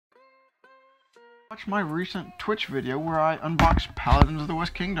Watch my recent Twitch video where I unboxed Paladins of the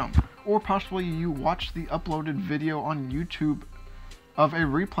West Kingdom, or possibly you watched the uploaded video on YouTube of a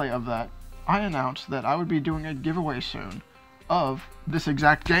replay of that. I announced that I would be doing a giveaway soon of this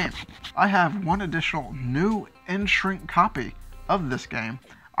exact game. I have one additional new in-shrink copy of this game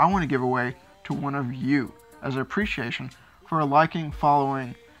I want to give away to one of you as an appreciation for liking,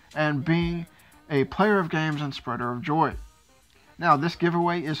 following, and being a player of games and spreader of joy. Now, this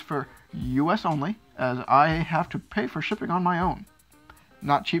giveaway is for US only, as I have to pay for shipping on my own.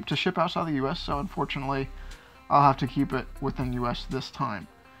 Not cheap to ship outside the US, so unfortunately I'll have to keep it within US this time.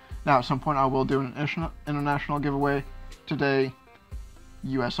 Now, at some point I will do an international giveaway. Today,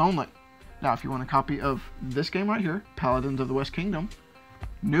 US only. Now, if you want a copy of this game right here, Paladins of the West Kingdom,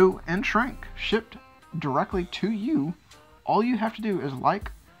 new and shrink, shipped directly to you, all you have to do is like,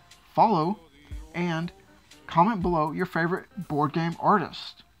 follow, and comment below your favorite board game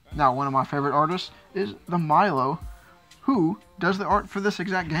artist. Now, one of my favorite artists is the Milo, who does the art for this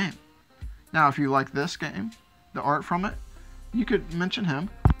exact game. Now, if you like this game, the art from it, you could mention him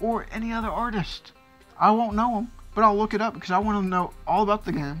or any other artist. I won't know him, but I'll look it up because I want to know all about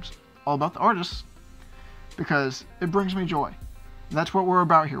the games, all about the artists, because it brings me joy. And that's what we're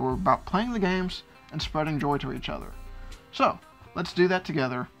about here. We're about playing the games and spreading joy to each other. So, let's do that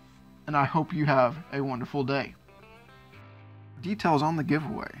together, and I hope you have a wonderful day. Details on the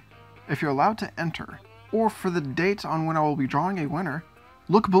giveaway. If you're allowed to enter, or for the dates on when I will be drawing a winner,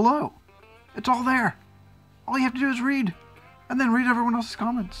 look below. It's all there. All you have to do is read, and then read everyone else's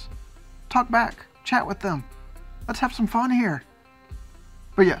comments. Talk back, chat with them. Let's have some fun here.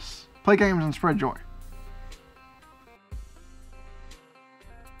 But yes, play games and spread joy.